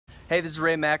Hey, this is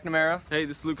Ray McNamara. Hey,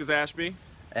 this is Lucas Ashby.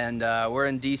 And we're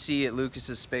in DC at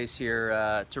Lucas's space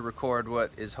here to record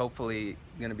what is hopefully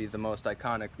going to be the most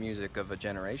iconic music of a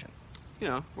generation. You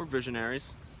know, we're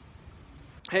visionaries.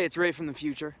 Hey, it's Ray from the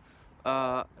future.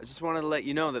 I just wanted to let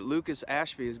you know that Lucas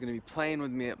Ashby is going to be playing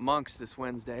with me at Monk's this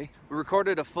Wednesday. We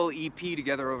recorded a full EP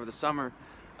together over the summer,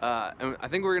 and I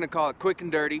think we're going to call it Quick and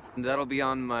Dirty, and that'll be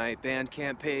on my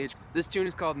Bandcamp page. This tune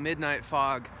is called Midnight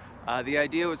Fog. The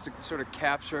idea was to sort of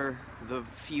capture the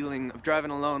feeling of driving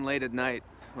alone late at night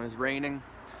when it's raining.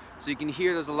 So you can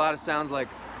hear there's a lot of sounds like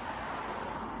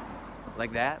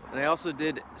that. And I also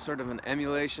did sort of an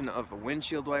emulation of a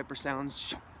windshield wiper sound.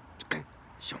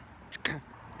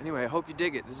 Anyway, I hope you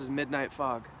dig it. This is Midnight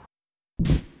Fog.